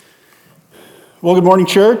Well, good morning,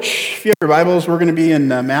 church. If you have your Bibles, we're going to be in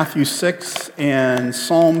Matthew 6 and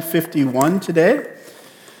Psalm 51 today.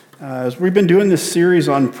 As we've been doing this series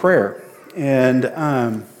on prayer.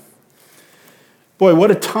 And boy, what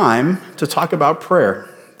a time to talk about prayer.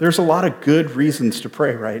 There's a lot of good reasons to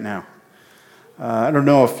pray right now. I don't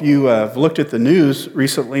know if you have looked at the news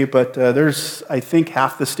recently, but I think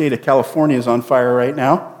half the state of California is on fire right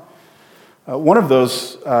now. One of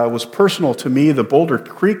those was personal to me. The Boulder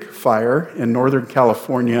Creek fire in Northern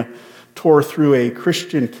California tore through a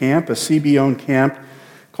Christian camp, a CB-owned camp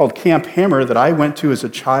called Camp Hammer that I went to as a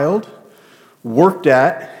child, worked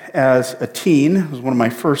at as a teen. It was one of my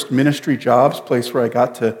first ministry jobs, place where I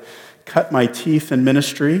got to cut my teeth in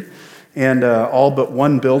ministry. And all but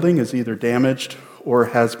one building is either damaged or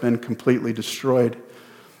has been completely destroyed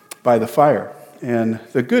by the fire. And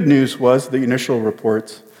the good news was the initial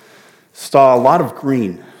reports saw a lot of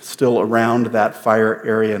green still around that fire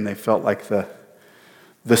area, and they felt like the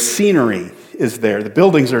scenery is there. The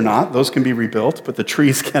buildings are not. Those can be rebuilt, but the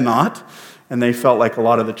trees cannot, and they felt like a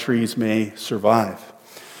lot of the trees may survive.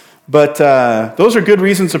 But those are good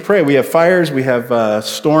reasons to pray. We have fires. We have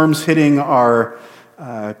storms hitting our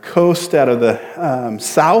coast out of the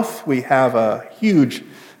south. We have a huge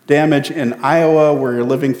damage in Iowa where you're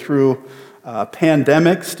living through a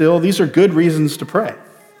pandemic still. These are good reasons to pray.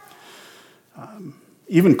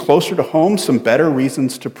 Even closer to home, some better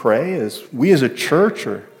reasons to pray is we as a church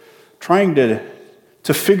are trying to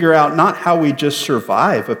figure out not how we just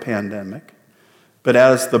survive a pandemic, but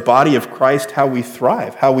as the body of Christ, how we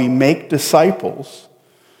thrive, how we make disciples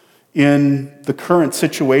in the current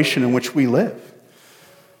situation in which we live.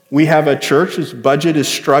 We have a church whose budget is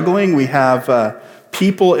struggling. We have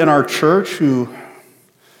people in our church who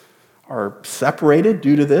are separated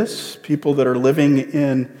due to this, people that are living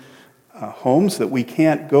in homes that we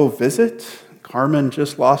can't go visit. Carmen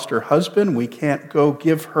just lost her husband. We can't go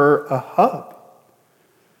give her a hug.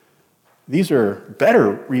 These are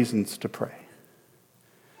better reasons to pray.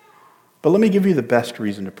 But let me give you the best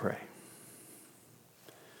reason to pray.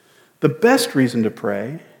 The best reason to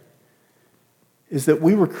pray is that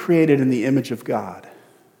we were created in the image of God,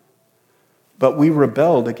 but we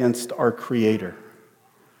rebelled against our Creator,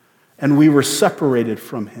 and we were separated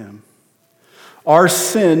from Him. Our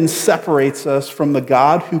sin separates us from the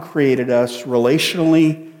God who created us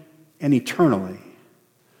relationally and eternally.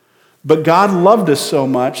 But God loved us so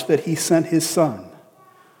much that He sent His Son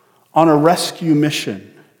on a rescue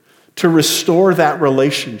mission to restore that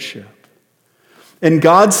relationship. And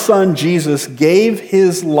God's Son, Jesus, gave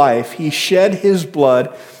His life. He shed His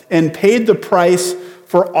blood and paid the price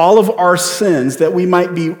for all of our sins that we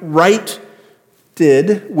might be righted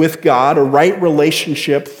with God, a right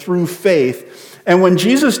relationship through faith. And when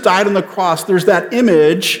Jesus died on the cross, there's that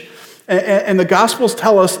image, and the Gospels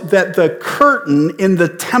tell us that the curtain in the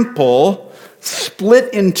temple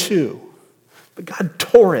split in two. But God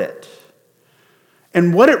tore it.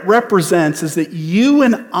 And what it represents is that you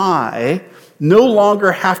and I no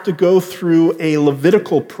longer have to go through a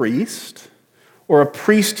Levitical priest or a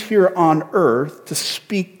priest here on earth to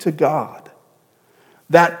speak to God.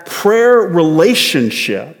 That prayer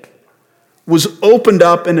relationship was opened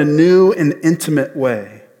up in a new and intimate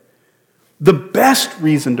way. The best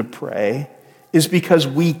reason to pray is because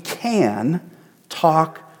we can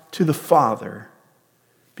talk to the Father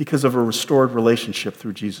because of a restored relationship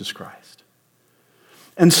through Jesus Christ.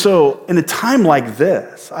 And so, in a time like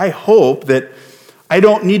this, I hope that I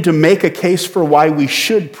don't need to make a case for why we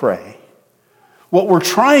should pray. What we're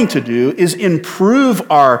trying to do is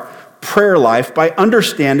improve our prayer life by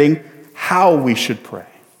understanding how we should pray.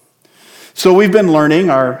 So we've been learning,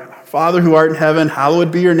 our Father who art in heaven,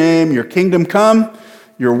 hallowed be your name, your kingdom come,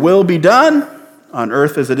 your will be done on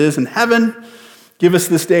earth as it is in heaven. Give us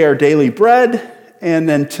this day our daily bread. And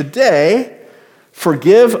then today,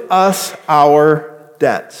 forgive us our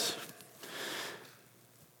debts.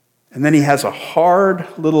 And then he has a hard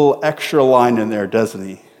little extra line in there, doesn't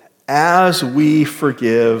he? As we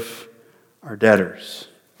forgive our debtors.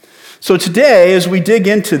 So today, as we dig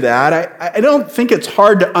into that, I don't think it's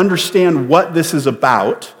hard to understand what this is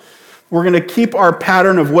about. We're going to keep our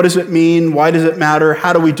pattern of what does it mean, why does it matter,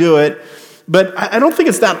 how do we do it. But I don't think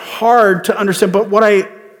it's that hard to understand. But what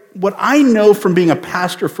I know from being a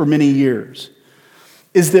pastor for many years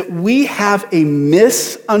is that we have a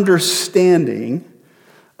misunderstanding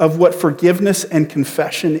of what forgiveness and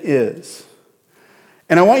confession is.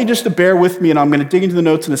 And I want you just to bear with me, and I'm going to dig into the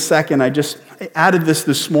notes in a second. I added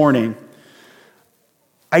this morning.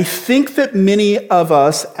 I think that many of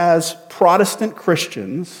us as Protestant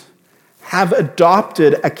Christians have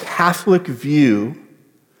adopted a Catholic view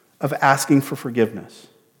of asking for forgiveness.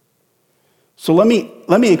 So let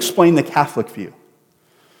me explain the Catholic view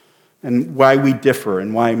and why we differ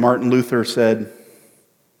and why Martin Luther said,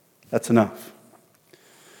 that's enough.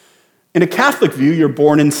 In a Catholic view, you're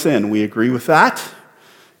born in sin. We agree with that.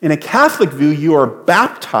 In a Catholic view, you are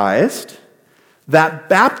baptized. That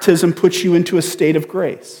baptism puts you into a state of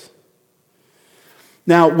grace.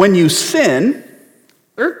 Now, when you sin,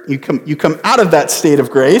 you come out of that state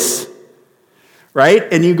of grace, right?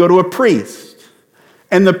 And you go to a priest.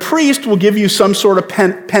 And the priest will give you some sort of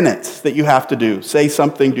penance that you have to do. Say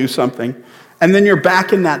something, do something. And then you're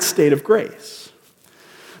back in that state of grace.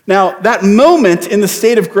 Now, that moment in the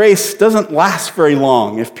state of grace doesn't last very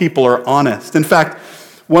long if people are honest. In fact,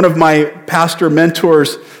 one of my pastor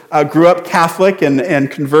mentors grew up Catholic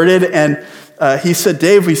and converted, and he said,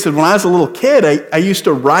 Dave, when I was a little kid, I used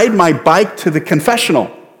to ride my bike to the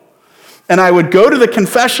confessional. And I would go to the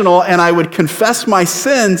confessional and I would confess my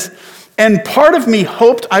sins, and part of me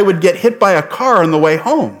hoped I would get hit by a car on the way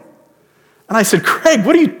home. And I said, Craig,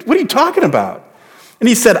 what are you talking about? And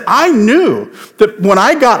he said, I knew that when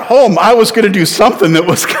I got home, I was going to do something that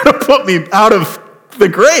was going to put me out of the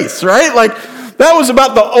grace, right? Like, that was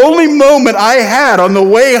about the only moment I had on the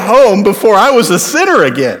way home before I was a sinner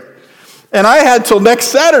again. And I had till next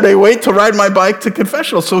Saturday wait to ride my bike to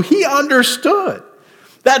confessional. So he understood.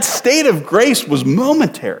 That state of grace was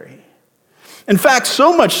momentary. In fact,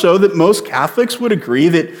 so much so that most Catholics would agree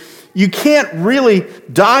that you can't really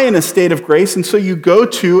die in a state of grace, and so you go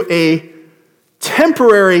to a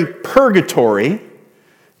temporary purgatory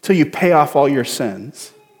till you pay off all your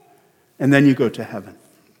sins, and then you go to heaven.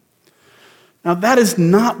 Now, that is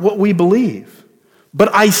not what we believe,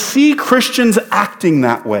 but I see Christians acting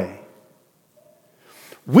that way.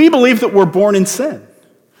 We believe that we're born in sin,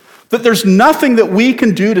 that there's nothing that we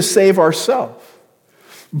can do to save ourselves.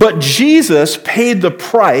 But Jesus paid the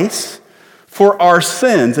price for our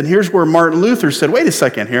sins. And here's where Martin Luther said, wait a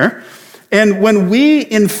second here. And when we,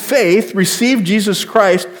 in faith, receive Jesus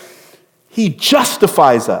Christ, he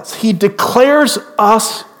justifies us. He declares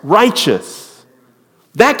us righteous.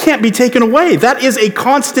 That can't be taken away. That is a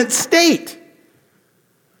constant state.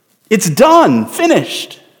 It's done,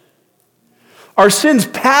 finished. Our sins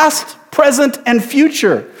past, present, and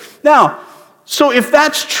future. Now, so if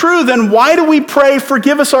that's true, then why do we pray,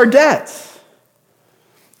 forgive us our debts?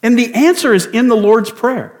 And the answer is in the Lord's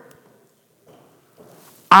Prayer.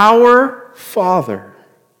 Our Father,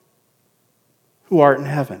 who art in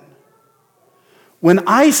heaven. When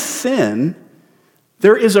I sin,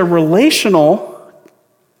 there is a relational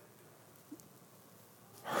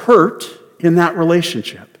hurt in that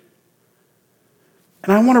relationship.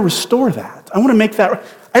 And I want to restore that. I want to make that.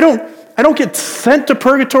 I don't get sent to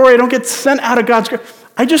purgatory. I don't get sent out of God's grace.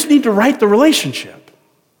 I just need to right the relationship.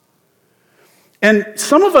 And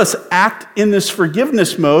some of us act in this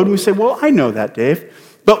forgiveness mode, and we say, well, I know that,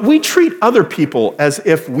 Dave. But we treat other people as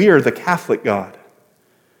if we are the Catholic God.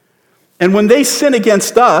 And when they sin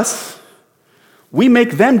against us, we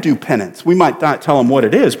make them do penance. We might not tell them what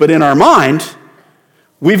it is, but in our mind,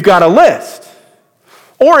 we've got a list.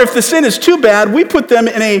 Or if the sin is too bad, we put them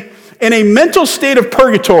in a mental state of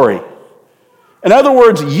purgatory. In other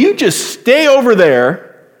words, you just stay over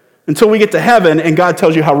there until we get to heaven and God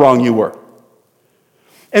tells you how wrong you were.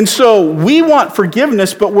 And so we want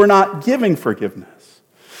forgiveness, but we're not giving forgiveness.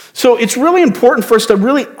 So it's really important for us to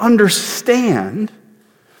really understand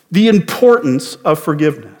the importance of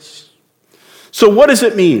forgiveness. So what does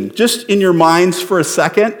it mean? Just in your minds for a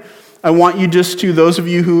second, I want you just to, those of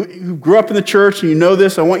you who grew up in the church and you know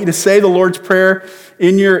this, I want you to say the Lord's Prayer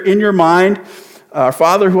in your mind. Our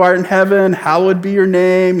Father who art in heaven, hallowed be your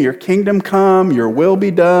name, your kingdom come, your will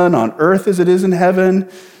be done on earth as it is in heaven.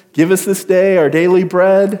 Give us this day our daily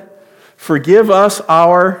bread. Forgive us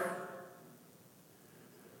our...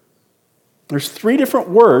 There's 3 different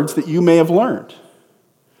words that you may have learned.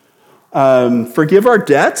 Forgive our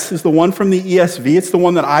debts is the one from the ESV. It's the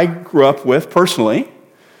one that I grew up with personally.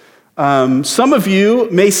 Some of you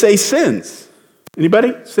may say sins.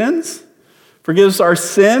 Anybody? Sins? Forgive us our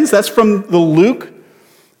sins. That's from the Luke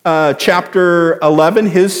chapter 11.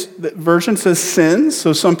 His version says sins.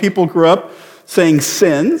 So some people grew up saying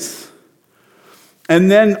sins.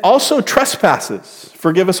 And then also trespasses.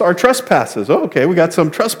 Forgive us our trespasses. Oh, okay, we got some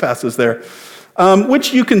trespasses there.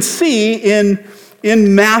 Which you can see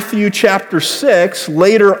in Matthew chapter 6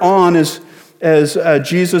 later on as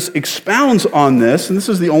Jesus expounds on this. And this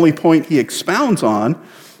is the only point he expounds on.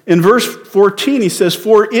 In verse 14, he says,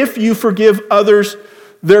 for if you forgive others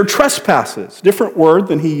their trespasses. Different word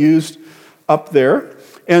than he used up there.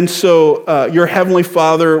 And so your heavenly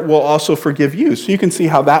Father will also forgive you. So you can see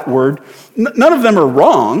how that word, none of them are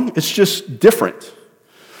wrong. It's just different.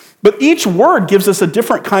 But each word gives us a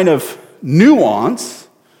different kind of nuance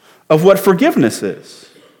of what forgiveness is.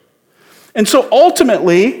 And so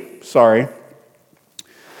ultimately, these are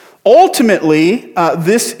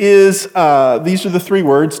the three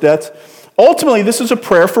words, debts. Ultimately, this is a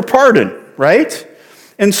prayer for pardon, right?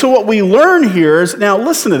 And so what we learn here is, now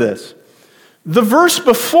listen to this. The verse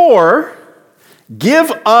before,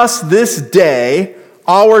 give us this day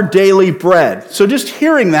our daily bread. So just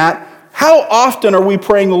hearing that, how often are we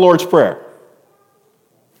praying the Lord's Prayer?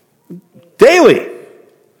 Daily.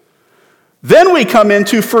 Then we come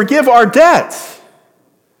into forgive our debts.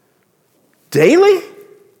 Daily?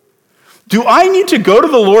 Do I need to go to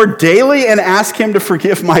the Lord daily and ask him to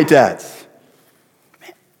forgive my debts?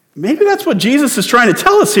 Maybe that's what Jesus is trying to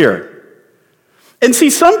tell us here. And see,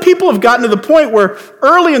 some people have gotten to the point where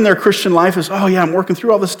early in their Christian life is, oh yeah, I'm working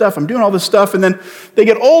through all this stuff, I'm doing all this stuff, and then they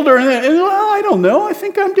get older and well, I don't know, I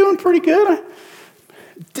think I'm doing pretty good.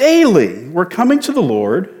 Daily, we're coming to the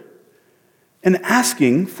Lord and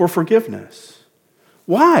asking for forgiveness.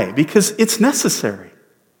 Why? Because it's necessary.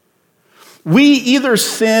 We either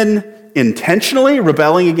sin intentionally,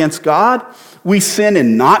 rebelling against God, we sin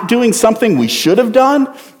in not doing something we should have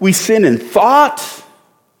done, we sin in thought,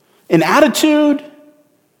 in attitude.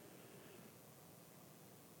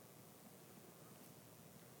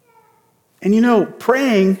 And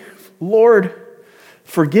praying, Lord,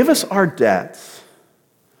 forgive us our debts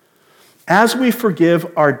as we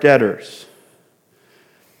forgive our debtors.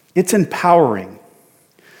 It's empowering.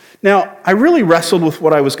 Now, I really wrestled with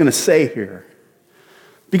what I was going to say here,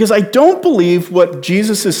 because I don't believe what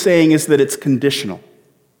Jesus is saying is that it's conditional.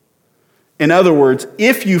 In other words,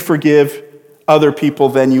 if you forgive other people,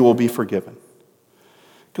 then you will be forgiven.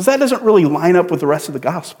 Because that doesn't really line up with the rest of the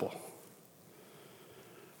gospel.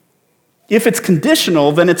 If it's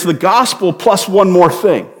conditional, then it's the gospel plus one more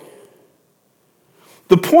thing.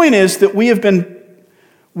 The point is that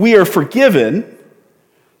we are forgiven,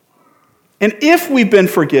 and if we've been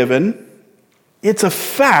forgiven, it's a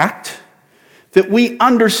fact that we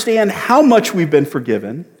understand how much we've been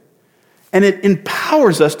forgiven, and it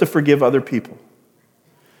empowers us to forgive other people.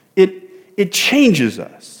 It changes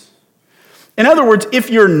us. In other words, if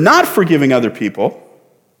you're not forgiving other people,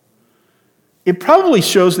 it probably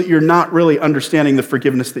shows that you're not really understanding the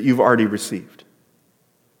forgiveness that you've already received.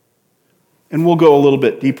 And we'll go a little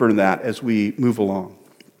bit deeper in that as we move along.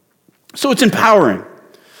 So it's empowering.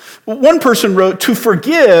 One person wrote, to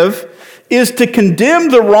forgive is to condemn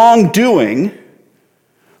the wrongdoing,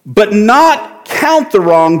 but not count the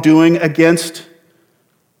wrongdoing against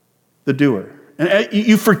the doer. And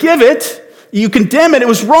you forgive it, you condemn it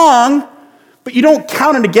was wrong, but you don't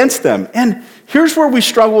count it against them. And here's where we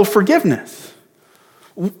struggle with forgiveness.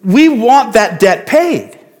 We want that debt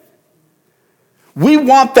paid. We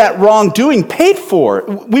want that wrongdoing paid for.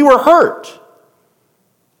 We were hurt.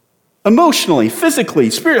 Emotionally, physically,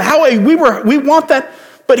 spiritually, we want that.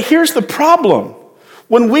 But here's the problem.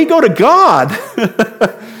 When we go to God,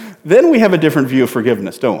 then we have a different view of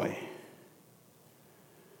forgiveness, don't we?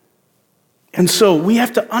 And so we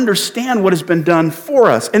have to understand what has been done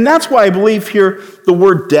for us. And that's why I believe here the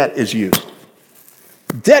word debt is used.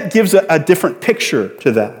 Debt gives a different picture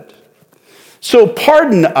to that. So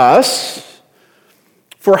pardon us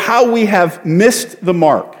for how we have missed the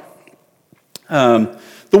mark.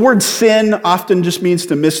 The word sin often just means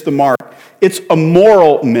to miss the mark. It's a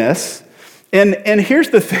moral miss. And here's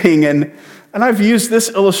the thing, and I've used this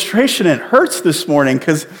illustration, it hurts this morning,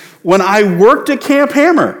 because when I worked at Camp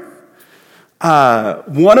Hammer,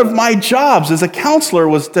 one of my jobs as a counselor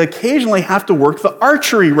was to occasionally have to work the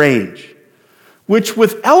archery range, which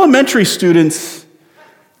with elementary students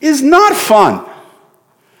is not fun.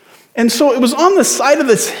 And so it was on the side of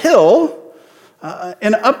this hill,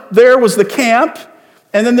 and up there was the camp,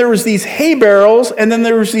 and then there was these hay barrels, and then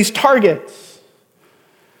there was these targets.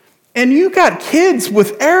 And you got kids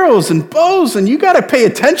with arrows and bows, and you got to pay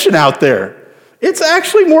attention out there. It's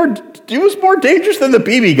actually it was more dangerous than the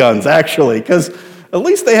BB guns, actually, because at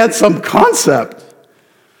least they had some concept.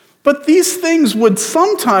 But these things would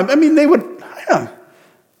sometimes, they would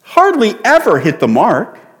hardly ever hit the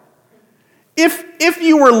mark. If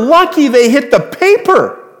you were lucky, they hit the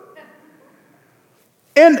paper.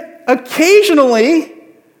 And occasionally,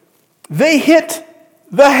 they hit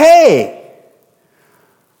the hay.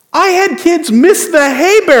 I had kids miss the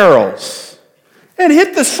hay barrels and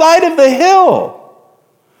hit the side of the hill.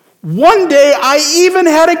 One day, I even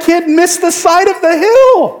had a kid miss the side of the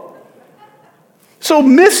hill. So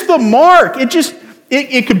miss the mark.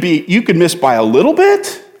 It could be, you could miss by a little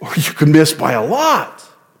bit, or you could miss by a lot.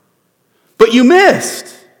 But you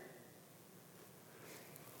missed.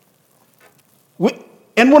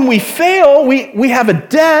 And when we fail, we have a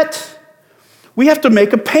debt. We have to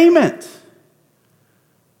make a payment.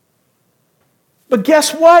 But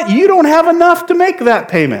guess what? You don't have enough to make that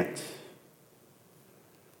payment.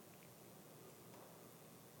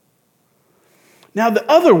 Now, the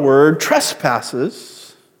other word,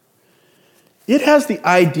 trespasses, it has the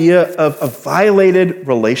idea of a violated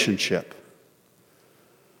relationship.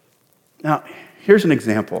 Now, here's an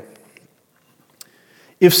example.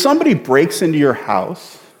 If somebody breaks into your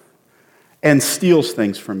house and steals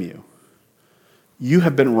things from you, you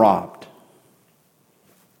have been robbed.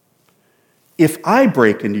 If I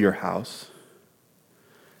break into your house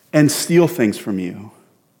and steal things from you,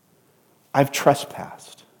 I've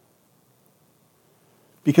trespassed.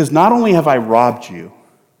 Because not only have I robbed you,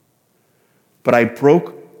 but I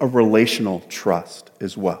broke a relational trust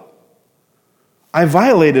as well. I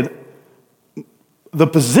violated the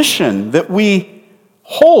position that we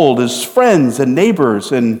hold as friends and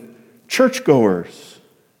neighbors and churchgoers.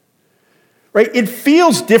 Right? It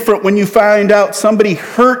feels different when you find out somebody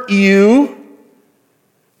hurt you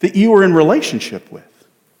that you were in relationship with.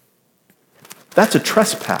 That's a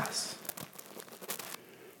trespass.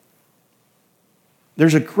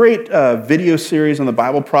 There's a great video series on the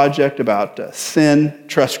Bible Project about sin,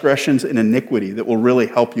 transgressions, and iniquity that will really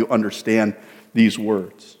help you understand these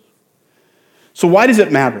words. So why does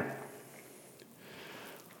it matter?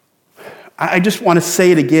 I just want to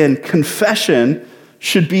say it again. Confession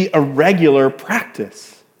should be a regular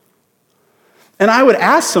practice. And I would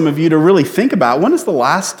ask some of you to really think about, when is the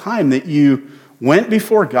last time that you went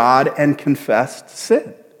before God and confessed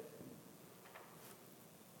sin?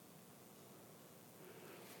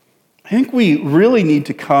 I think we really need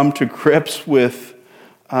to come to grips with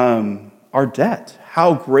our debt,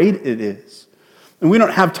 how great it is. And we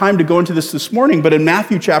don't have time to go into this morning, but in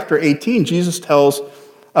Matthew chapter 18, Jesus tells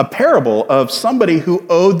a parable of somebody who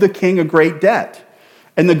owed the king a great debt.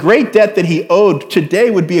 And the great debt that he owed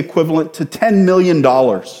today would be equivalent to $10 million.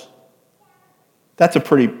 That's a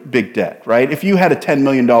pretty big debt, right? If you had a $10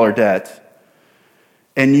 million debt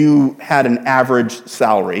and you had an average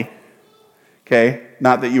salary, okay,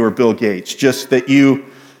 not that you were Bill Gates, just that you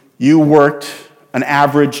worked an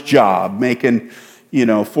average job making,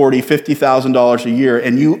 $40,000, $50,000 a year,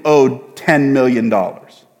 and you owed $10 million.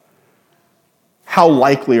 How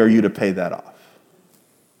likely are you to pay that off?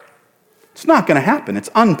 It's not going to happen. It's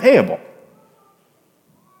unpayable.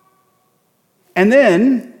 And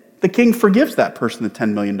then the king forgives that person the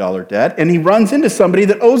 $10 million debt, and he runs into somebody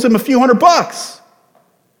that owes him a few $100.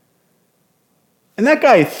 And that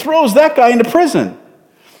guy throws that guy into prison.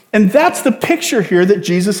 And that's the picture here that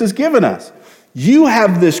Jesus has given us. You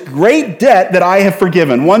have this great debt that I have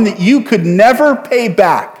forgiven, one that you could never pay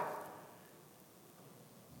back.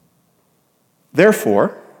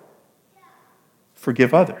 Therefore,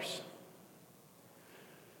 forgive others.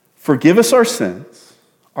 Forgive us our sins,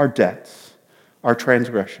 our debts, our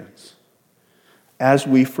transgressions, as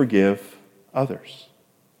we forgive others.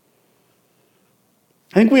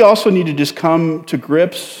 I think we also need to just come to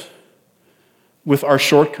grips with our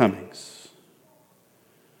shortcomings.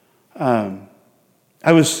 We've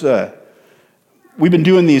been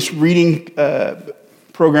doing these reading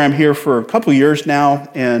program here for a couple years now,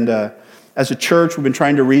 and as a church, we've been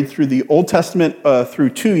trying to read through the Old Testament through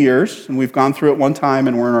 2 years, and we've gone through it one time,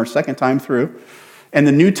 and we're in our second time through, and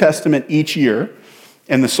the New Testament each year,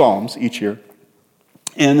 and the Psalms each year.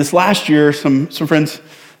 And this last year, some friends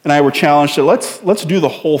and I were challenged to let's do the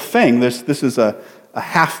whole thing. This is a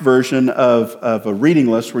half version of a reading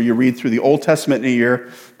list where you read through the Old Testament in a year,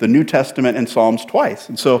 the New Testament, and Psalms twice.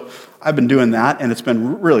 And so I've been doing that, and it's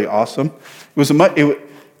been really awesome.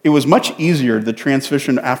 It was much easier, the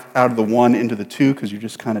transition out of the one into the two, because you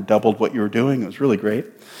just kind of doubled what you were doing. It was really great.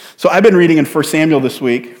 So I've been reading in 1 Samuel this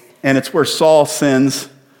week, and it's where Saul sins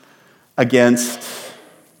against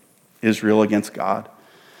Israel, against God.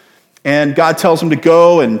 And God tells him to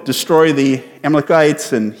go and destroy the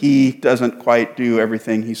Amalekites, and he doesn't quite do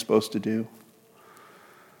everything he's supposed to do.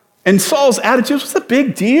 And Saul's attitude was, what's the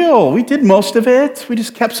big deal? We did most of it. We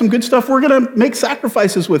just kept some good stuff. We're going to make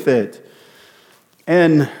sacrifices with it.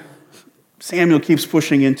 And Samuel keeps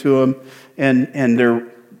pushing into him, and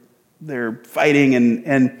they're fighting,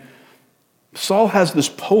 and Saul has this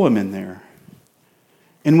poem in there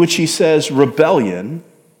in which he says, rebellion,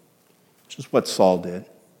 which is what Saul did,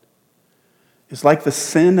 is like the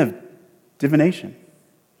sin of divination.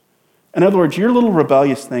 In other words, your little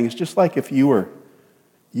rebellious thing is just like if you were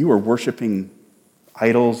worshiping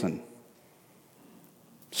idols and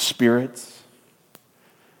spirits.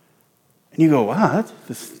 And you go, wow,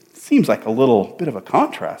 this seems like a little bit of a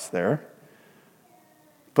contrast there.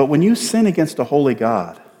 But when you sin against a holy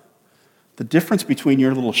God, the difference between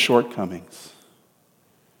your little shortcomings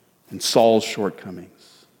and Saul's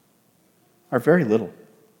shortcomings are very little.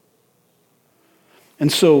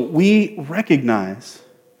 And so we recognize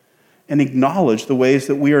and acknowledge the ways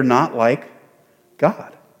that we are not like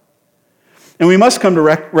God. And we must come to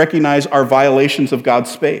recognize our violations of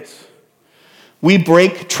God's space. We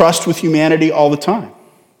break trust with humanity all the time.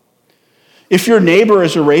 If your neighbor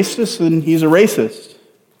is a racist, then he's a racist.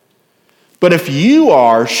 But if you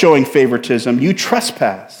are showing favoritism, you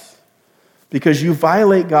trespass because you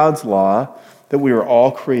violate God's law that we are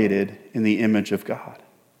all created in the image of God.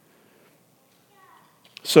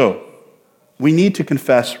 So, we need to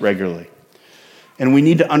confess regularly, and we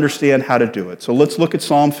need to understand how to do it. So let's look at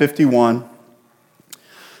Psalm 51.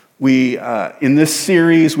 In this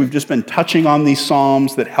series, we've just been touching on these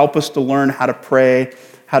psalms that help us to learn how to pray,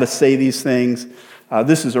 how to say these things.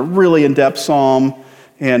 This is a really in-depth psalm,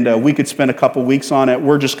 and we could spend a couple weeks on it.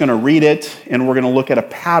 We're just going to read it, and we're going to look at a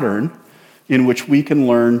pattern in which we can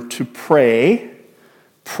learn to pray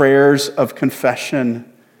prayers of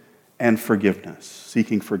confession and forgiveness,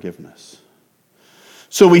 seeking forgiveness.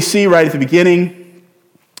 So we see right at the beginning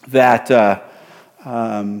that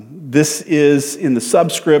this is in the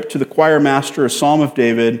subscript to the choir master, a psalm of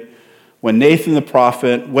David, when Nathan the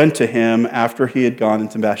prophet went to him after he had gone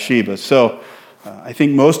into Bathsheba. So I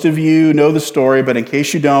think most of you know the story, but in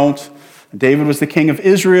case you don't, David was the king of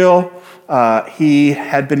Israel. He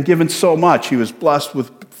had been given so much. He was blessed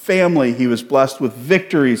with family. He was blessed with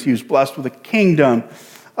victories. He was blessed with a kingdom.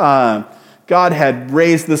 God had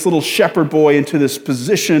raised this little shepherd boy into this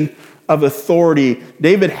position of authority.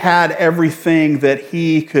 David had everything that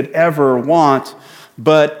he could ever want,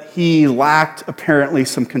 but he lacked apparently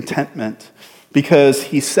some contentment because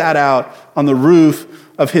he sat out on the roof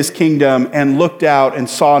of his kingdom and looked out and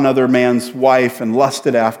saw another man's wife and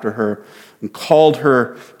lusted after her and called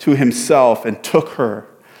her to himself and took her.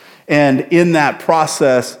 And in that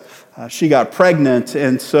process, she got pregnant,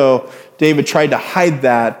 and so David tried to hide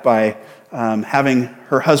that by having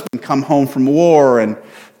her husband come home from war, and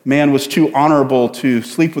man was too honorable to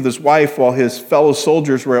sleep with his wife while his fellow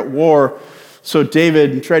soldiers were at war. So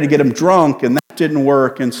David tried to get him drunk, and that didn't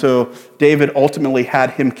work. And so David ultimately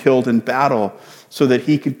had him killed in battle so that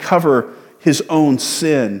he could cover his own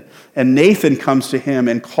sin. And Nathan comes to him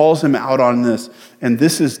and calls him out on this. And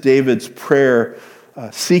this is David's prayer,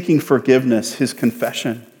 seeking forgiveness, his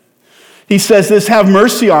confession. He says this, "Have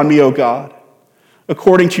mercy on me, O God,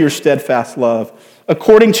 according to your steadfast love,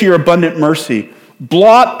 according to your abundant mercy.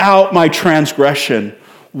 Blot out my transgression.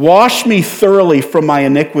 Wash me thoroughly from my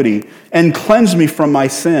iniquity and cleanse me from my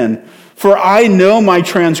sin. For I know my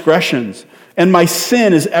transgressions, and my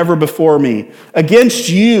sin is ever before me. Against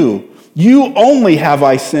you, you only have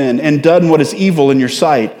I sinned and done what is evil in your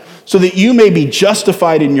sight, so that you may be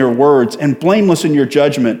justified in your words and blameless in your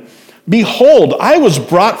judgment. Behold, I was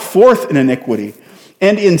brought forth in iniquity,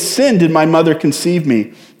 and in sin did my mother conceive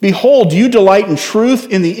me. Behold, you delight in truth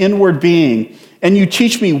in the inward being, and you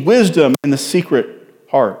teach me wisdom in the secret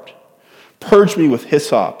heart. Purge me with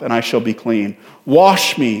hyssop, and I shall be clean.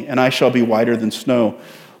 Wash me, and I shall be whiter than snow.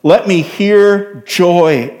 Let me hear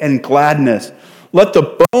joy and gladness. Let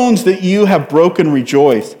the bones that you have broken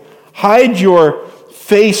rejoice. Hide your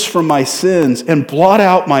face from my sins and blot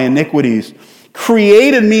out my iniquities.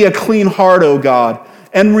 Create in me a clean heart, O God,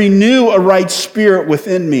 and renew a right spirit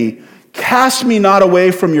within me. Cast me not away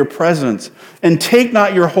from your presence, and take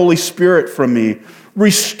not your Holy Spirit from me.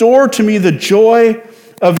 Restore to me the joy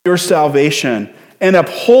of your salvation, and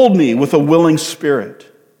uphold me with a willing spirit.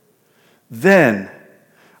 Then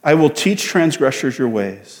I will teach transgressors your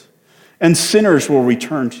ways, and sinners will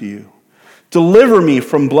return to you. Deliver me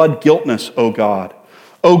from blood guiltness, O God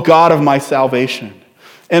of my salvation,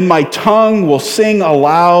 and my tongue will sing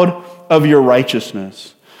aloud of your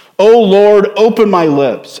righteousness. O Lord, open my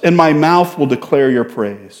lips, and my mouth will declare your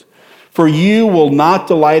praise. For you will not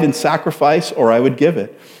delight in sacrifice, or I would give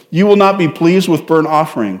it. You will not be pleased with burnt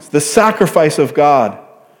offerings. The sacrifice of God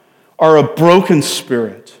are a broken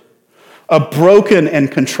spirit, a broken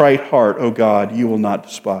and contrite heart, O God, you will not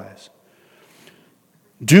despise.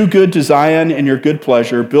 Do good to Zion in your good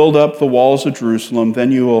pleasure. Build up the walls of Jerusalem.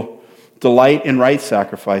 Then you will delight in right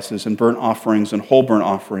sacrifices and burnt offerings and whole burnt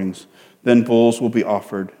offerings. Then bulls will be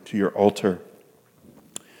offered to your altar.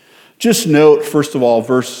 Just note, first of all,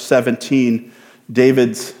 verse 17,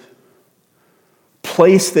 David's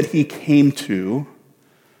place that he came to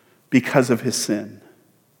because of his sin.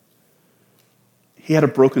 He had a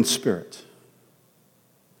broken spirit.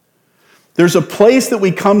 There's a place that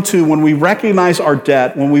we come to when we recognize our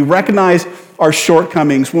debt, when we recognize our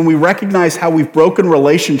shortcomings, when we recognize how we've broken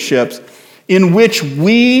relationships in which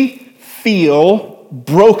we feel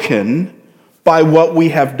broken by what we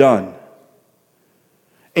have done.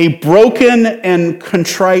 A broken and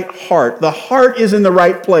contrite heart. The heart is in the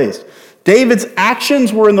right place. David's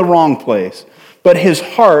actions were in the wrong place, but his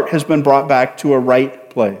heart has been brought back to a right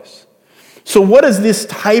place. So what does this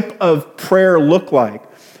type of prayer look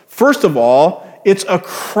like? First of all, it's a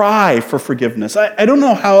cry for forgiveness. I don't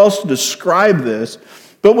know how else to describe this,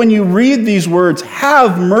 but when you read these words,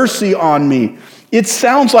 have mercy on me, it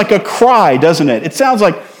sounds like a cry, doesn't it? It sounds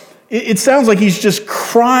like he's just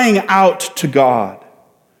crying out to God.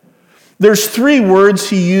 There's three words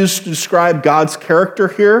he used to describe God's character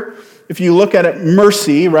here. If you look at it,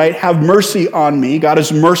 mercy, right? Have mercy on me. God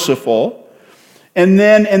is merciful. And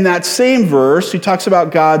then in that same verse, he talks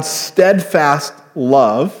about God's steadfast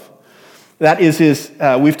love. That is his,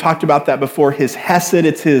 we've talked about that before, his hesed.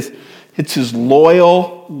 It's his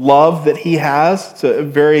loyal love that he has. It's a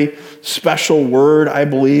very special word, I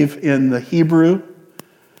believe, in the Hebrew.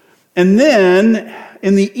 And then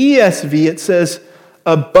in the ESV, it says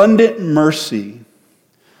abundant mercy.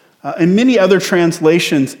 In many other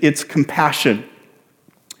translations, it's compassion.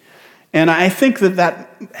 And I think that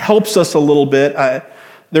helps us a little bit.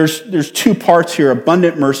 There's two parts here,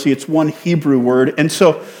 abundant mercy. It's one Hebrew word. And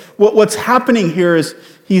so what's happening here is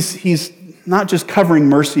he's not just covering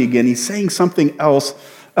mercy again. He's saying something else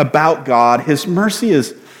about God. His mercy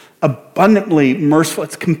is abundantly merciful.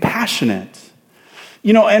 It's compassionate.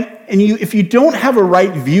 You know, and if you don't have a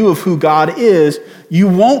right view of who God is, you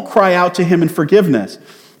won't cry out to him in forgiveness.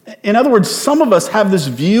 In other words, some of us have this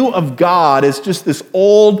view of God as just this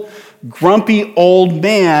old, grumpy old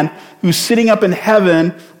man who's sitting up in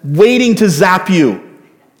heaven waiting to zap you.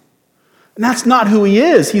 And that's not who he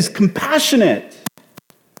is. He's compassionate.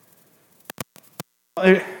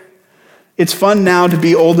 It's fun now to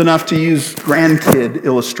be old enough to use grandkid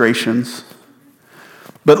illustrations.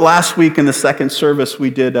 But last week in the second service, we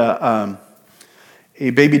did a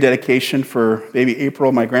baby dedication for baby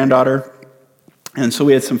April, my granddaughter. And so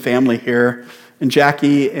we had some family here. And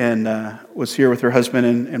Jackie was here with her husband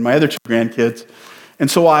and my other two grandkids.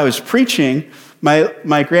 And so while I was preaching, my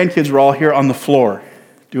grandkids were all here on the floor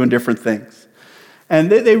doing different things.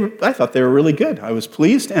 And I thought they were really good. I was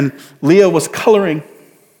pleased. And Leah was coloring.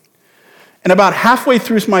 And about halfway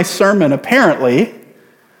through my sermon, apparently,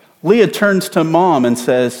 Leah turns to Mom and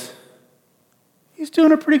says, "He's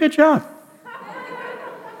doing a pretty good job,"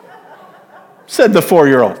 said the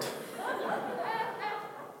 4-year-old.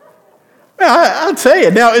 I'll tell you.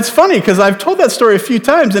 Now, it's funny because I've told that story a few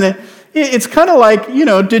times, and it's kind of like,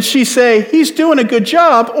 did she say, "He's doing a good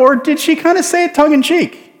job," or did she kind of say it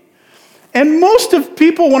tongue-in-cheek? And most of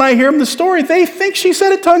people, when I hear them the story, they think she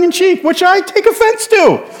said it tongue-in-cheek, which I take offense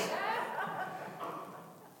to.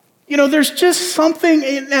 There's just something,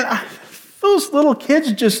 those little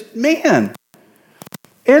kids just, man.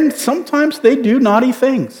 And sometimes they do naughty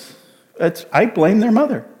things. I blame their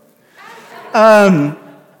mother.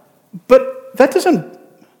 But that doesn't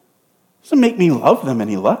make me love them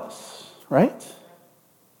any less, right?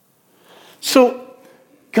 So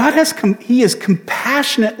God he is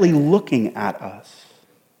compassionately looking at us.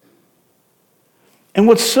 And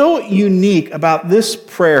what's so unique about this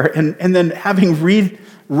prayer, and then having read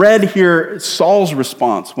here Saul's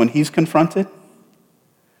response when he's confronted,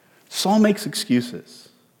 Saul makes excuses.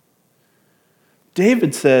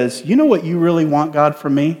 David says, "You know what you really want, God,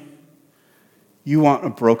 from me? You want a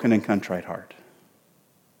broken and contrite heart."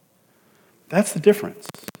 That's the difference.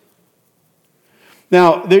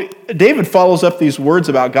 Now, David follows up these words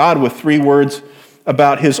about God with 3 words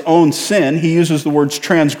about his own sin. He uses the words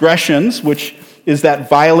transgressions, which is that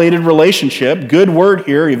violated relationship. Good word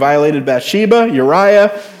here. He violated Bathsheba,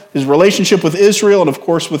 Uriah, his relationship with Israel, and of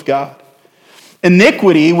course with God.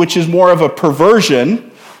 Iniquity, which is more of a perversion.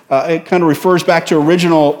 It kind of refers back to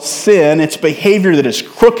original sin. It's behavior that is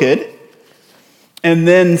crooked. And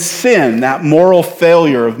then sin, that moral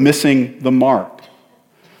failure of missing the mark.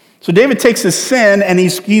 So David takes his sin and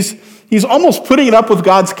he's almost putting it up with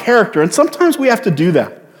God's character. And sometimes we have to do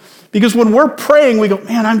that. Because when we're praying, we go,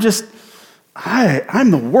 "Man, I'm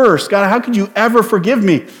the worst. God, how could you ever forgive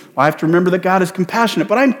me?" Well, I have to remember that God is compassionate,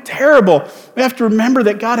 but I'm terrible. We have to remember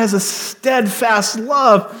that God has a steadfast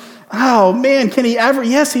love. Oh, man, can he ever?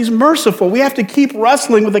 Yes, he's merciful. We have to keep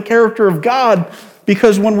wrestling with the character of God,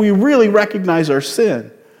 because when we really recognize our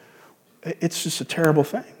sin, it's just a terrible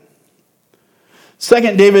thing.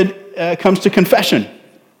 Second, David comes to confession.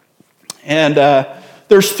 And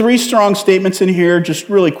there's 3 strong statements in here, just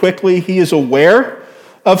really quickly. He is aware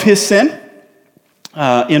of his sin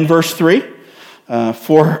in verse 3.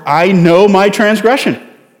 For I know my transgression.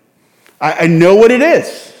 I know what it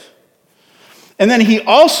is. And then he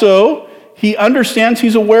understands,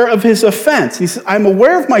 he's aware of his offense. He says, I'm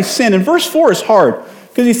aware of my sin. And verse 4 is hard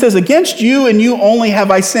because he says, against you and you only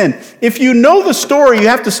have I sinned. If you know the story, you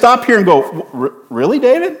have to stop here and go, really,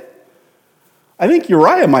 David? I think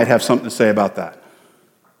Uriah might have something to say about that.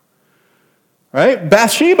 Right?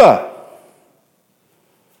 Bathsheba.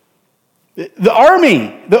 The army.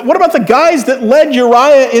 What about the guys that led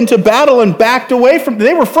Uriah into battle and backed away from?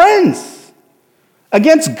 They were friends.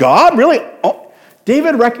 Against God? Really?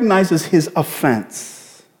 David recognizes his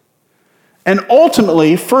offense. And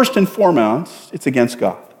ultimately, first and foremost, it's against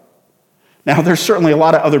God. Now, there's certainly a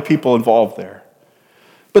lot of other people involved there.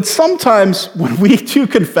 But sometimes when we do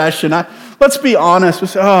confession, let's be honest. We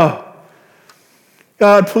say, oh,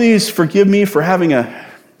 God, please forgive me for having a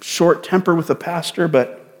short temper with the pastor,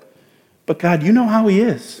 but God, you know how he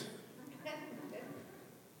is.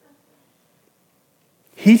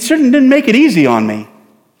 He certainly didn't make it easy on me.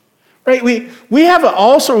 Right? We have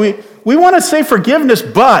also, we want to say forgiveness,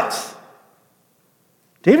 but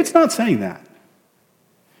David's not saying that.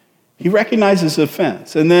 He recognizes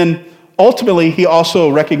offense. And then ultimately, he also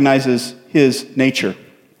recognizes his nature.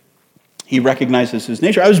 He recognizes his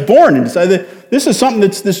nature. I was born and decided that this is something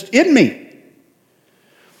that's this in me.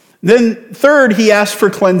 Then third, he asks for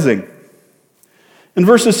cleansing. In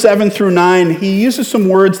verses 7 through 9, he uses some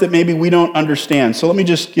words that maybe we don't understand. So let me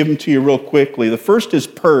just give them to you real quickly. The first is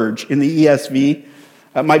purge in the ESV.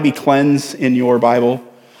 It might be cleanse in your Bible.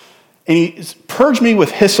 And he purge me with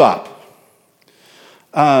hyssop.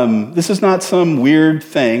 This is not some weird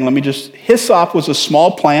thing. Hyssop was a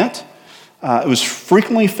small plant. It was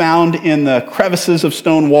frequently found in the crevices of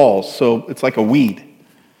stone walls. So it's like a weed.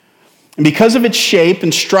 And because of its shape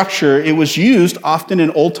and structure, it was used often in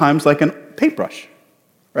old times like a paintbrush.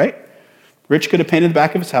 Right? Rich could have painted the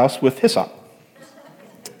back of his house with hyssop.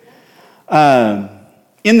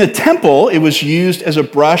 In the temple, it was used as a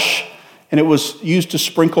brush, and it was used to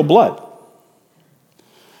sprinkle blood.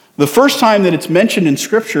 The first time that it's mentioned in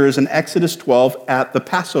Scripture is in Exodus 12 at the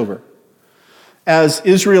Passover. As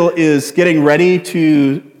Israel is getting ready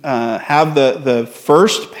to have the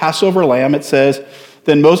first Passover lamb, it says,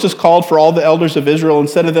 then Moses called for all the elders of Israel and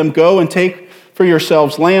said to them, go and take for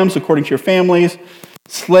yourselves lambs according to your families.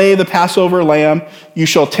 Slay the Passover lamb. You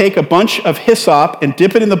shall take a bunch of hyssop and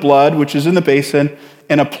dip it in the blood, which is in the basin,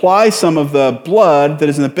 and apply some of the blood that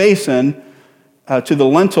is in the basin to the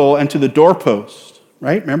lintel and to the doorpost.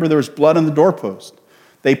 Right? Remember, there was blood on the doorpost.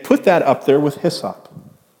 They put that up there with hyssop.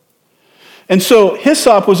 And so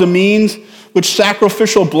hyssop was a means which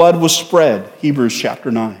sacrificial blood was spread, Hebrews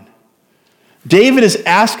chapter 9. David is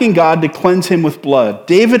asking God to cleanse him with blood.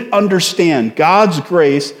 David understands God's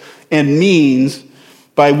grace and means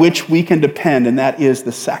by which we can depend, and that is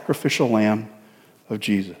the sacrificial lamb of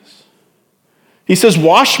Jesus. He says,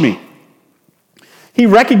 wash me. He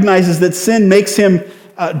recognizes that sin makes him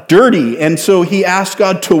dirty, and so he asks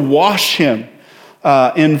God to wash him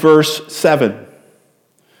in verse 7.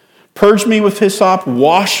 Purge me with hyssop,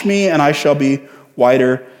 wash me, and I shall be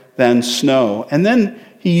whiter than snow. And then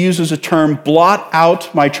he uses a term, blot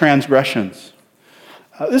out my transgressions.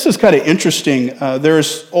 This is kind of interesting.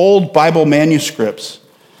 There's old Bible manuscripts,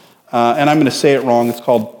 and I'm going to say it wrong. It's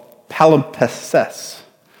called palimpsests.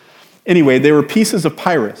 Anyway, they were pieces of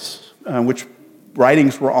papyrus, which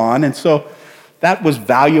writings were on, and so that was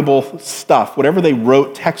valuable stuff. Whatever they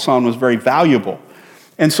wrote text on was very valuable.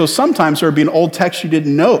 And so sometimes there would be an old text you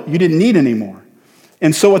didn't need anymore.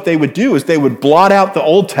 And so what they would do is they would blot out the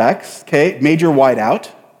old text, okay, major white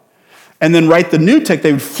out, and then write the new text.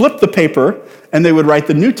 They would flip the paper, and they would write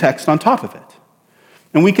the new text on top of it.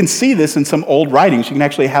 And we can see this in some old writings. You can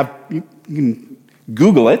actually you can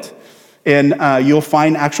Google it, and you'll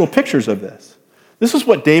find actual pictures of this. This is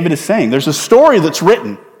what David is saying. There's a story that's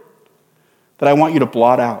written that I want you to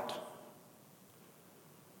blot out.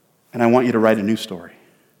 And I want you to write a new story.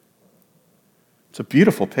 It's a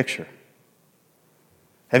beautiful picture.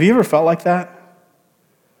 Have you ever felt like that?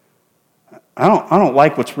 I don't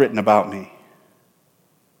like what's written about me.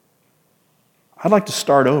 I'd like to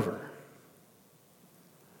start over.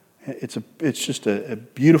 It's just a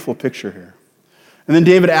beautiful picture here. And then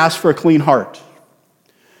David asked for a clean heart.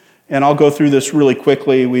 And I'll go through this really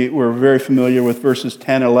quickly. We're very familiar with verses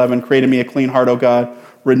 10 and 11. Create in me a clean heart, O God.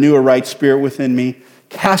 Renew a right spirit within me.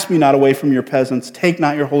 Cast me not away from your presence. Take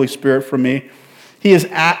not your Holy Spirit from me. He is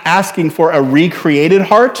asking for a recreated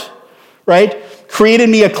heart, right? Create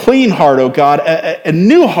in me a clean heart, O God, a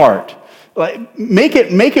new heart. Like, make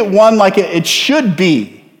it one like it should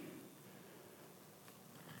be.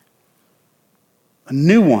 A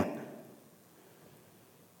new one.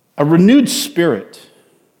 A renewed spirit.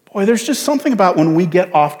 Boy, there's just something about when we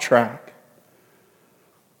get off track.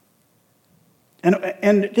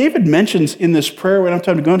 And David mentions in this prayer, we don't have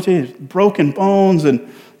time to go into his broken bones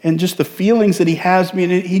and just the feelings that he has. I mean,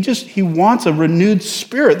 he wants a renewed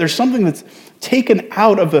spirit. There's something that's taken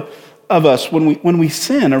out of us when we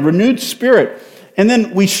sin, a renewed spirit. And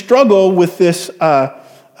then we struggle with this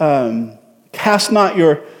cast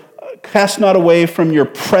not away from your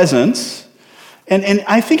presence. And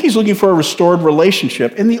I think he's looking for a restored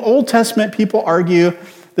relationship. In the Old Testament, people argue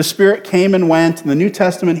the Spirit came and went. In the New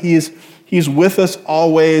Testament, he's with us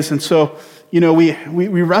always. And so,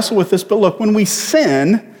 we wrestle with this. But look, when we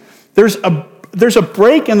sin, there's a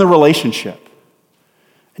break in the relationship.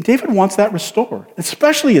 And David wants that restored.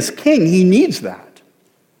 Especially as king, he needs that.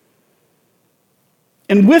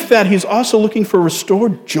 And with that, he's also looking for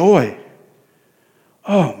restored joy.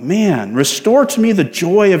 Oh man, restore to me the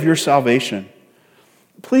joy of your salvation.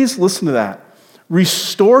 Please listen to that.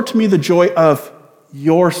 Restore to me the joy of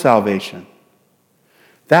your salvation.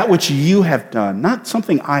 That which you have done, not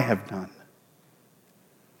something I have done.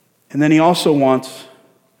 And then he also wants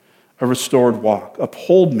a restored walk.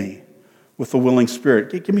 Uphold me with a willing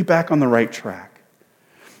spirit. Get me back on the right track.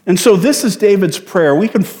 And so this is David's prayer. We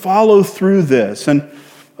can follow through this. And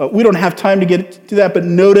we don't have time to get to that, but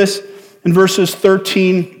notice in verses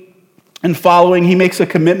 13 and following, he makes a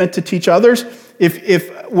commitment to teach others.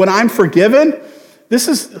 If when I'm forgiven, this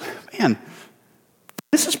is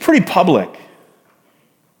pretty public.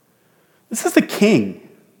 This is the king.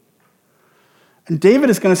 And David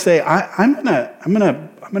is going to say, I'm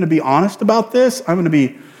going to be honest about this. I'm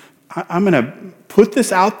going to put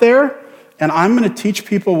this out there, and I'm going to teach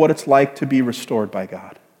people what it's like to be restored by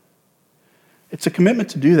God. It's a commitment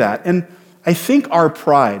to do that. And I think our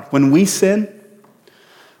pride, when we sin,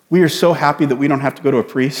 we are so happy that we don't have to go to a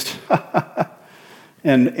priest.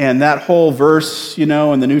 And that whole verse, in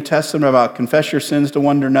the New Testament about confess your sins to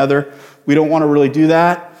one another, we don't want to really do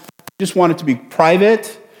that. We just want it to be private.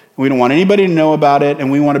 And we don't want anybody to know about it. And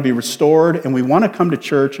we want to be restored. And we want to come to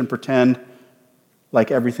church and pretend like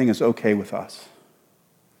everything is okay with us.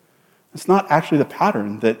 It's not actually the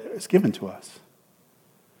pattern that is given to us.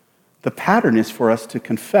 The pattern is for us to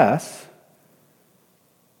confess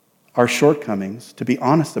our shortcomings, to be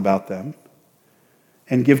honest about them,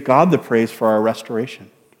 and give God the praise for our restoration.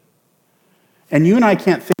 And you and I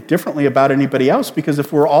can't think differently about anybody else, because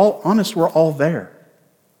if we're all honest, we're all there.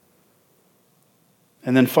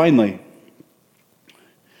 And then finally,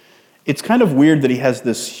 it's kind of weird that he has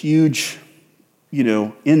this huge,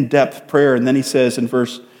 in-depth prayer, and then he says in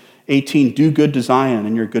verse 18, do good to Zion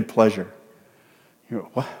in your good pleasure.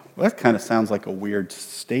 Well, that kind of sounds like a weird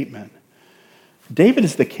statement. David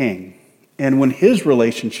is the king, and when his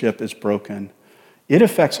relationship is broken, it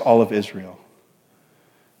affects all of Israel.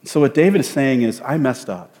 So what David is saying is, I messed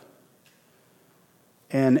up.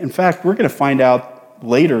 And in fact, we're going to find out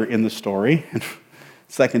later in the story, in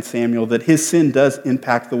 2 Samuel, that his sin does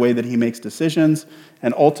impact the way that he makes decisions,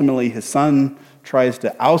 and ultimately his son tries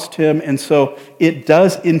to oust him, and so it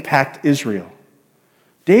does impact Israel.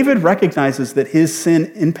 David recognizes that his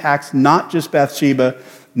sin impacts not just Bathsheba,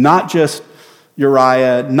 not just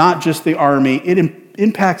Uriah, not just the army, it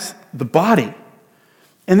impacts the body.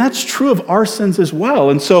 And that's true of our sins as well.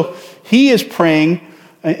 And so he is praying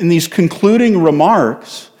in these concluding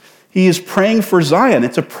remarks, he is praying for Zion.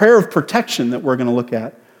 It's a prayer of protection that we're going to look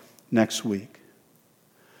at next week.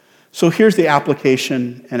 So here's the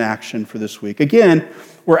application and action for this week. Again,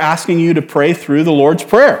 we're asking you to pray through the Lord's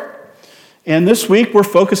Prayer. And this week we're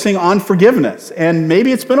focusing on forgiveness. And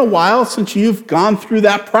maybe it's been a while since you've gone through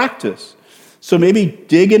that practice. So maybe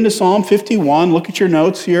dig into Psalm 51, look at your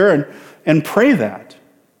notes here, and pray that.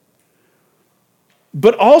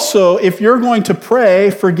 But also, if you're going to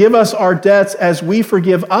pray, forgive us our debts as we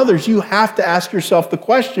forgive others, you have to ask yourself the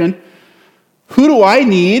question, who do I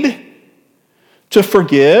need to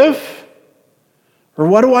forgive? Or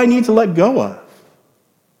what do I need to let go of?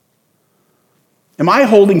 Am I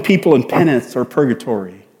holding people in penance or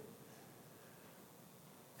purgatory?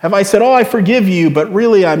 Have I said, I forgive you, but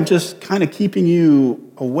really I'm just kind of keeping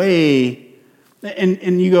you away?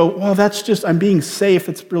 And you go, well, that's just, I'm being safe.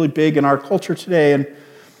 It's really big in our culture today. And,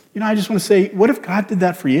 I just want to say, what if God did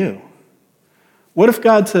that for you? What if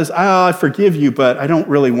God says, I forgive you, but I don't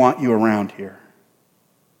really want you around here?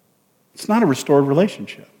 It's not a restored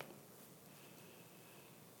relationship.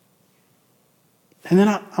 And then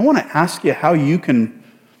I want to ask you how you can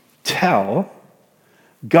tell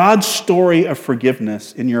God's story of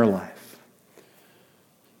forgiveness in your life.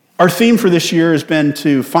 Our theme for this year has been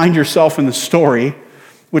to find yourself in the story.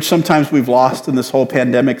 which sometimes we've lost in this whole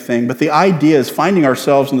pandemic thing. But the idea is finding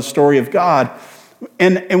ourselves in the story of God.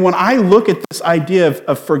 And when I look at this idea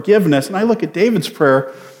of forgiveness, and I look at David's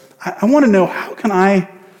prayer, I want to know, how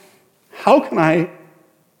can I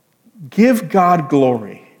give God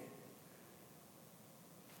glory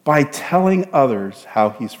by telling others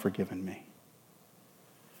how he's forgiven me?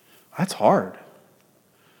 That's hard.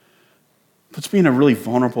 It puts me in a really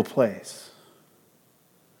vulnerable place.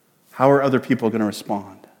 How are other people going to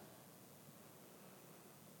respond?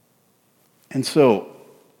 And so,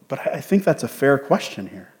 but I think that's a fair question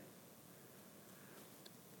here.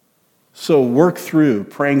 So work through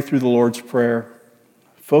praying through the Lord's Prayer.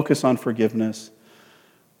 Focus on forgiveness.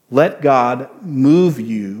 Let God move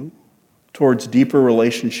you towards deeper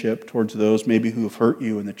relationship towards those maybe who have hurt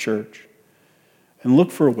you in the church. And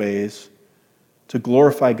look for ways to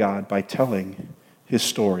glorify God by telling his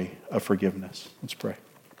story of forgiveness. Let's pray.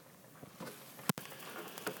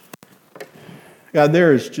 God,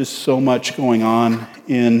 there is just so much going on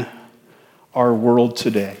in our world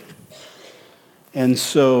today. And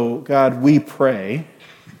so, God, we pray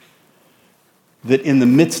that in the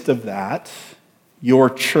midst of that, your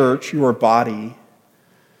church, your body,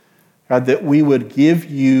 God, that we would give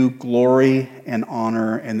you glory and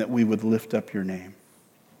honor and that we would lift up your name.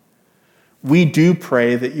 We do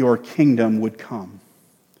pray that your kingdom would come.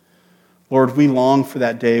 Lord, we long for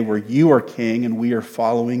that day where you are king and we are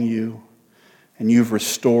following you, and you've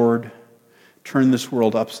restored, turned this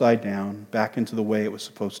world upside down, back into the way it was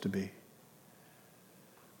supposed to be.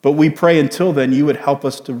 But we pray until then you would help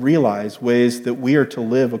us to realize ways that we are to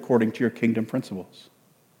live according to your kingdom principles.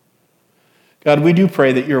 God, we do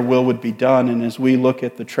pray that your will would be done, and as we look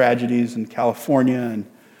at the tragedies in California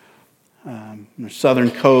and the southern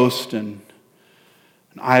coast and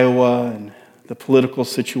Iowa and the political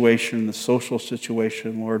situation, the social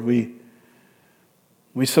situation, Lord, we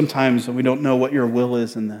sometimes we don't know what your will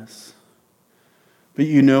is in this. But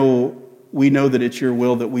we know that it's your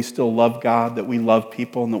will that we still love God, that we love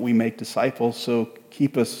people, and that we make disciples, so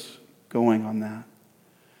keep us going on that.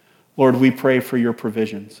 Lord, we pray for your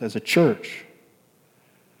provisions. As a church,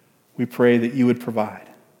 we pray that you would provide.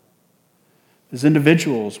 As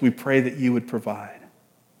individuals, we pray that you would provide.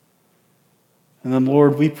 And then,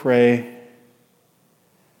 Lord, we pray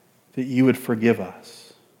that you would forgive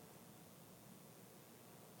us.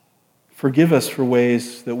 Forgive us for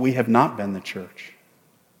ways that we have not been the church.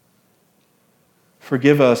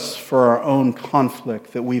 Forgive us for our own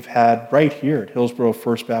conflict that we've had right here at Hillsboro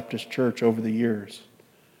First Baptist Church over the years,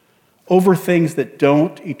 over things that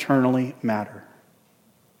don't eternally matter.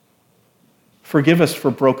 Forgive us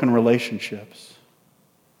for broken relationships.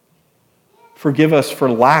 Forgive us for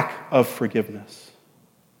lack of forgiveness.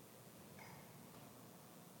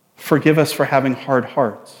 Forgive us for having hard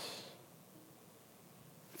hearts.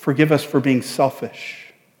 Forgive us for being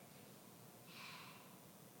selfish.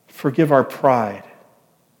 Forgive our pride.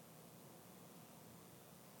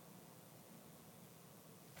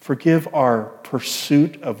 Forgive our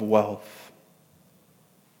pursuit of wealth.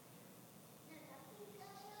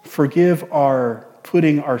 Forgive our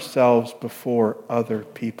putting ourselves before other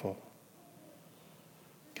people.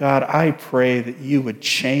 God, I pray that you would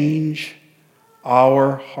change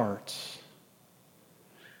our hearts,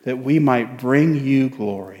 that we might bring you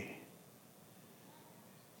glory.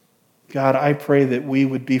 God, I pray that we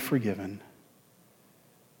would be forgiven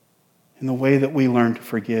in the way that we learn to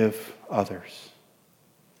forgive others.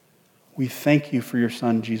 We thank you for your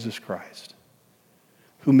Son, Jesus Christ,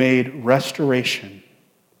 who made restoration,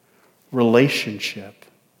 relationship,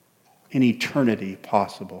 and eternity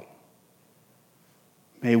possible.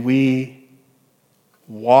 May we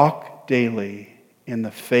walk daily in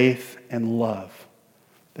the faith and love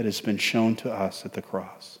that has been shown to us at the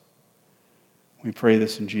cross. We pray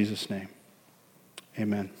this in Jesus' name.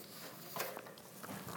 Amen.